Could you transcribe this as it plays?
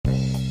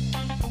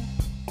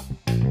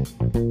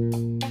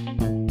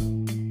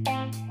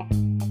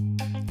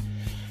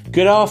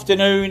Good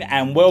afternoon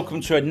and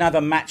welcome to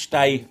another match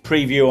day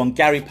preview on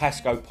Gary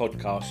Pascoe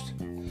podcast.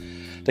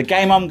 The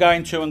game I'm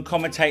going to and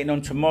commentating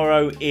on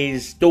tomorrow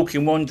is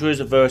Dorking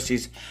Wanderers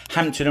versus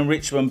Hampton and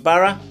Richmond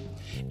Borough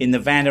in the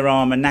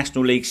Vanarama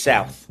National League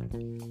South.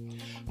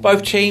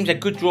 Both teams had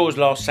good draws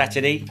last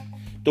Saturday.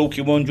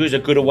 Dorking Wanderers a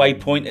good away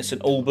point at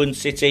St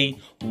Albans City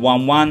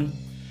 1-1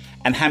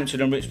 and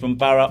Hampton and Richmond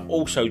Borough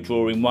also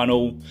drawing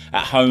 1-1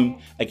 at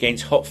home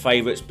against hot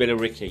favourites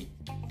Billericay.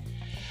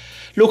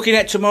 Looking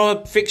at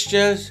tomorrow's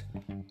fixtures,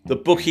 the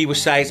bookie will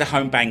say is a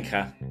home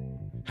banker.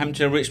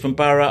 Hampton and Richmond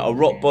Borough are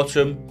rock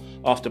bottom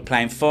after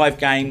playing 5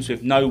 games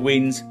with no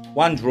wins,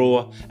 1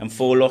 draw and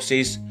 4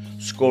 losses,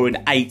 scoring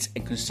 8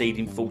 and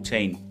conceding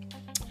 14.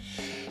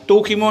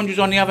 Dorking Wanderers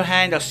on the other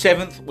hand are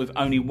 7th with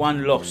only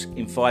 1 loss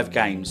in 5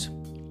 games.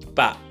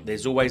 But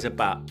there's always a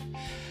but.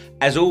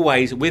 As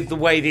always, with the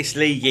way this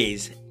league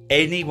is,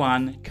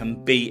 anyone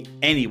can beat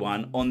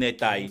anyone on their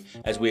day,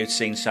 as we have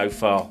seen so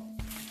far.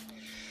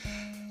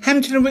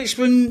 Hampton and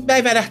Richmond,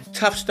 they've had a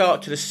tough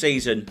start to the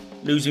season,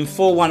 losing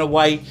 4-1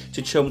 away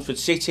to Chelmsford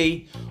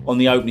City on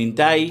the opening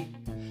day.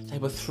 They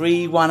were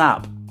 3-1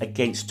 up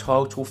against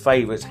title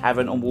favourites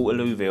Havant and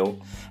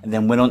Waterlooville and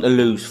then went on to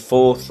lose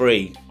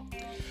 4-3.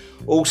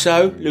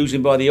 Also,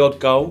 losing by the odd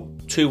goal,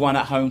 2-1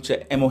 at home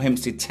to Hemel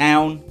Hempstead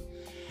Town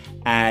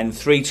and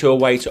 3-2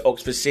 away to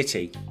Oxford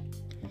City.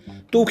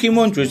 Dorking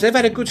Wanderers, they've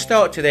had a good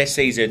start to their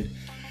season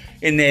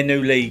in their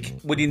new league,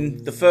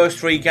 winning the first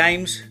 3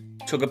 games.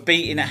 Took a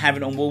beating at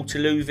Havant and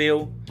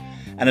Waterlooville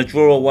and a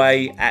draw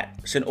away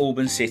at St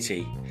Albans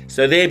City.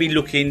 So they'll be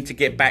looking to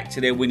get back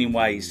to their winning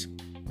ways.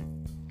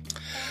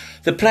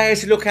 The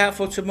players to look out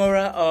for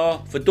tomorrow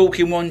are for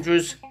Dorking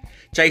Wanderers,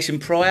 Jason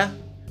Pryor,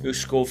 who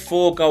scored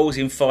 4 goals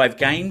in 5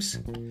 games.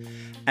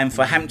 And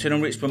for Hampton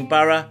and Richmond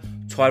Borough,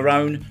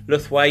 Tyrone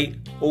Luthwaite,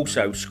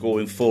 also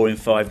scoring 4 in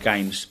 5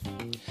 games.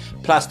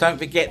 Plus, don't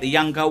forget the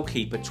young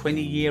goalkeeper,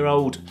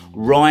 20-year-old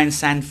Ryan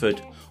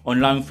Sanford, on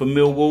loan from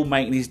Millwall,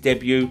 making his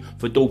debut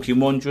for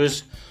Dorking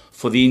Wanderers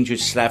for the injured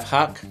Slav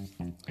Huck.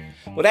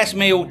 Well, that's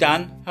me all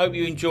done. Hope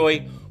you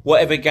enjoy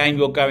whatever game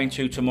you're going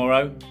to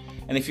tomorrow.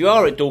 And if you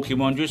are at Dorking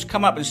Wanderers,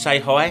 come up and say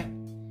hi.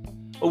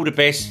 All the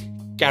best,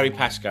 Gary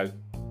Pascoe.